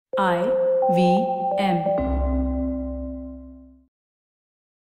IVM.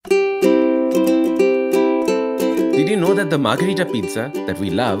 Did you know that the margherita pizza that we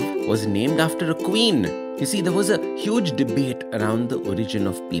love was named after a queen? You see, there was a huge debate around the origin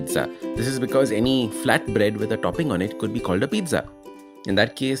of pizza. This is because any flatbread with a topping on it could be called a pizza. In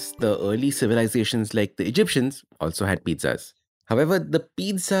that case, the early civilizations like the Egyptians also had pizzas. However, the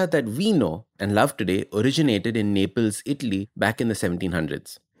pizza that we know and love today originated in Naples, Italy back in the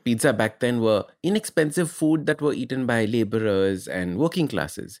 1700s. Pizza back then were inexpensive food that were eaten by laborers and working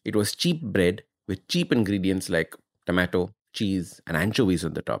classes. It was cheap bread with cheap ingredients like tomato, cheese, and anchovies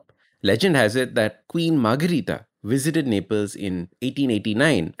on the top. Legend has it that Queen Margherita visited Naples in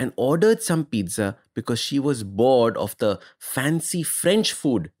 1889 and ordered some pizza because she was bored of the fancy French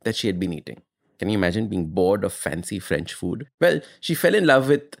food that she had been eating. Can you imagine being bored of fancy French food? Well, she fell in love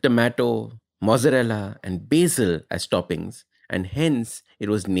with tomato, mozzarella, and basil as toppings, and hence it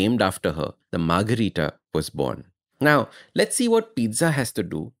was named after her. The Margherita was born. Now, let's see what pizza has to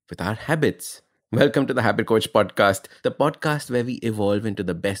do with our habits. Welcome to the Habit Coach podcast, the podcast where we evolve into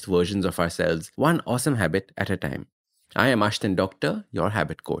the best versions of ourselves, one awesome habit at a time. I am Ashton Doctor, your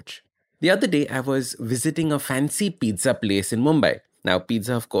habit coach. The other day, I was visiting a fancy pizza place in Mumbai. Now,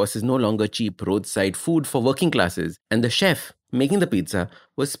 pizza, of course, is no longer cheap roadside food for working classes, and the chef making the pizza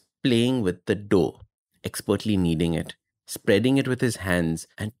was playing with the dough, expertly kneading it, spreading it with his hands,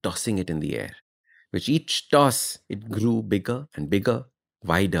 and tossing it in the air. With each toss, it grew bigger and bigger,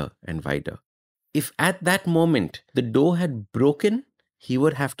 wider and wider. If at that moment the dough had broken, he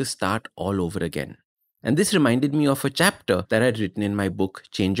would have to start all over again. And this reminded me of a chapter that I'd written in my book,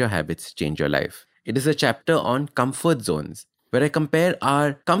 Change Your Habits, Change Your Life. It is a chapter on comfort zones, where I compare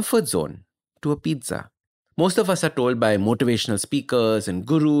our comfort zone to a pizza. Most of us are told by motivational speakers and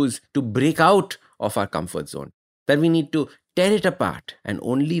gurus to break out of our comfort zone, that we need to tear it apart and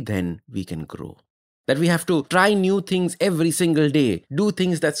only then we can grow. That we have to try new things every single day, do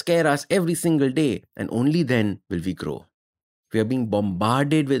things that scare us every single day, and only then will we grow. We are being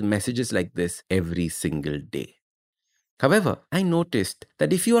bombarded with messages like this every single day. However, I noticed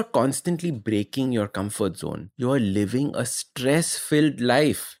that if you are constantly breaking your comfort zone, you are living a stress-filled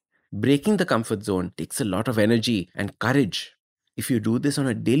life. Breaking the comfort zone takes a lot of energy and courage. If you do this on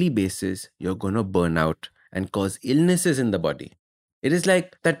a daily basis, you're going to burn out and cause illnesses in the body. It is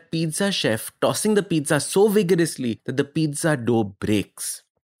like that pizza chef tossing the pizza so vigorously that the pizza dough breaks.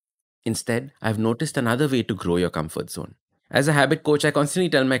 Instead, I've noticed another way to grow your comfort zone. As a habit coach, I constantly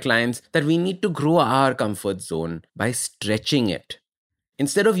tell my clients that we need to grow our comfort zone by stretching it.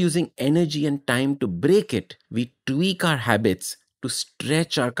 Instead of using energy and time to break it, we tweak our habits to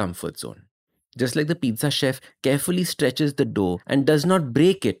stretch our comfort zone. Just like the pizza chef carefully stretches the dough and does not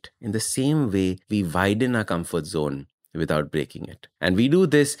break it, in the same way we widen our comfort zone without breaking it. And we do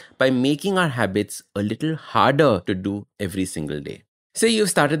this by making our habits a little harder to do every single day. Say you've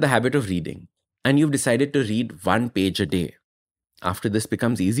started the habit of reading and you've decided to read 1 page a day. After this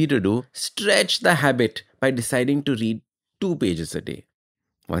becomes easy to do, stretch the habit by deciding to read 2 pages a day.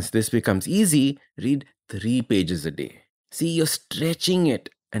 Once this becomes easy, read 3 pages a day. See, you're stretching it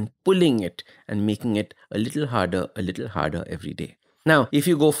and pulling it and making it a little harder every day. Now, if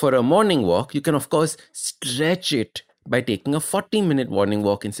you go for a morning walk, you can of course stretch it by taking a 40-minute morning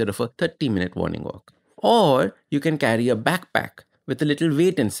walk instead of a 30-minute morning walk. Or you can carry a backpack with a little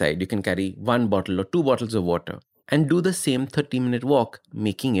weight inside. You can carry 1 bottle or 2 bottles of water and do the same 30-minute walk,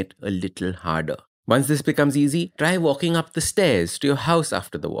 making it a little harder. Once this becomes easy, try walking up the stairs to your house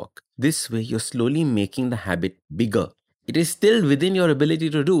after the walk. This way, you're slowly making the habit bigger. It is still within your ability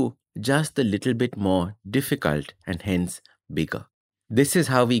to do, just a little bit more difficult and hence bigger. This is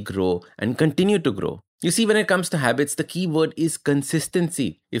how we grow and continue to grow. You see, when it comes to habits, the key word is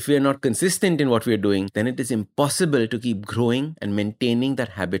consistency. If we are not consistent in what we are doing, then it is impossible to keep growing and maintaining that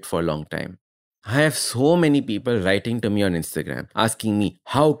habit for a long time. I have so many people writing to me on Instagram asking me,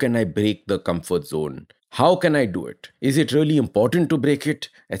 how can I break the comfort zone? How can I do it? Is it really important to break it?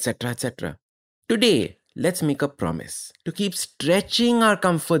 Etc. etc. Today, let's make a promise to keep stretching our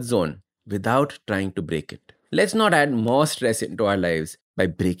comfort zone without trying to break it. Let's not add more stress into our lives by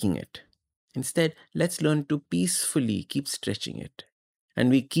breaking it. Instead, let's learn to peacefully keep stretching it. And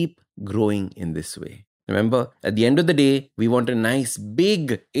we keep growing in this way. Remember, at the end of the day, we want a nice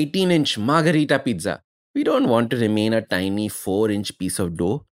big 18-inch margherita pizza. We don't want to remain a tiny 4-inch piece of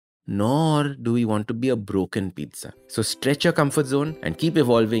dough, nor do we want to be a broken pizza. So stretch your comfort zone and keep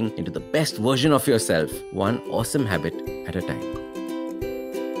evolving into the best version of yourself, one awesome habit at a time.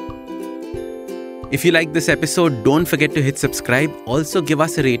 If you like this episode, don't forget to hit subscribe. Also, give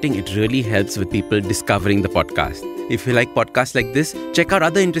us a rating. It really helps with people discovering the podcast. If you like podcasts like this, check out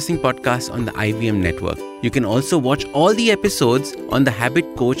other interesting podcasts on the IVM network. You can also watch all the episodes on the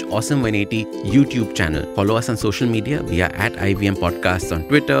Habit Coach Awesome 180 YouTube channel. Follow us on social media. We are at IVM Podcasts on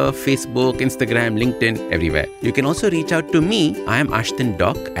Twitter, Facebook, Instagram, LinkedIn, everywhere. You can also reach out to me. I am Ashdin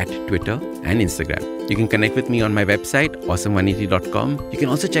Doc at Twitter and Instagram. You can connect with me on my website, awesome180.com. You can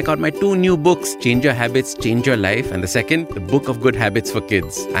also check out my 2 new books, Change Your Habits, Change Your Life, and the second, The Book of Good Habits for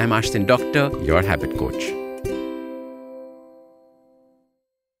Kids. I am Ashdin Doctor, your habit coach.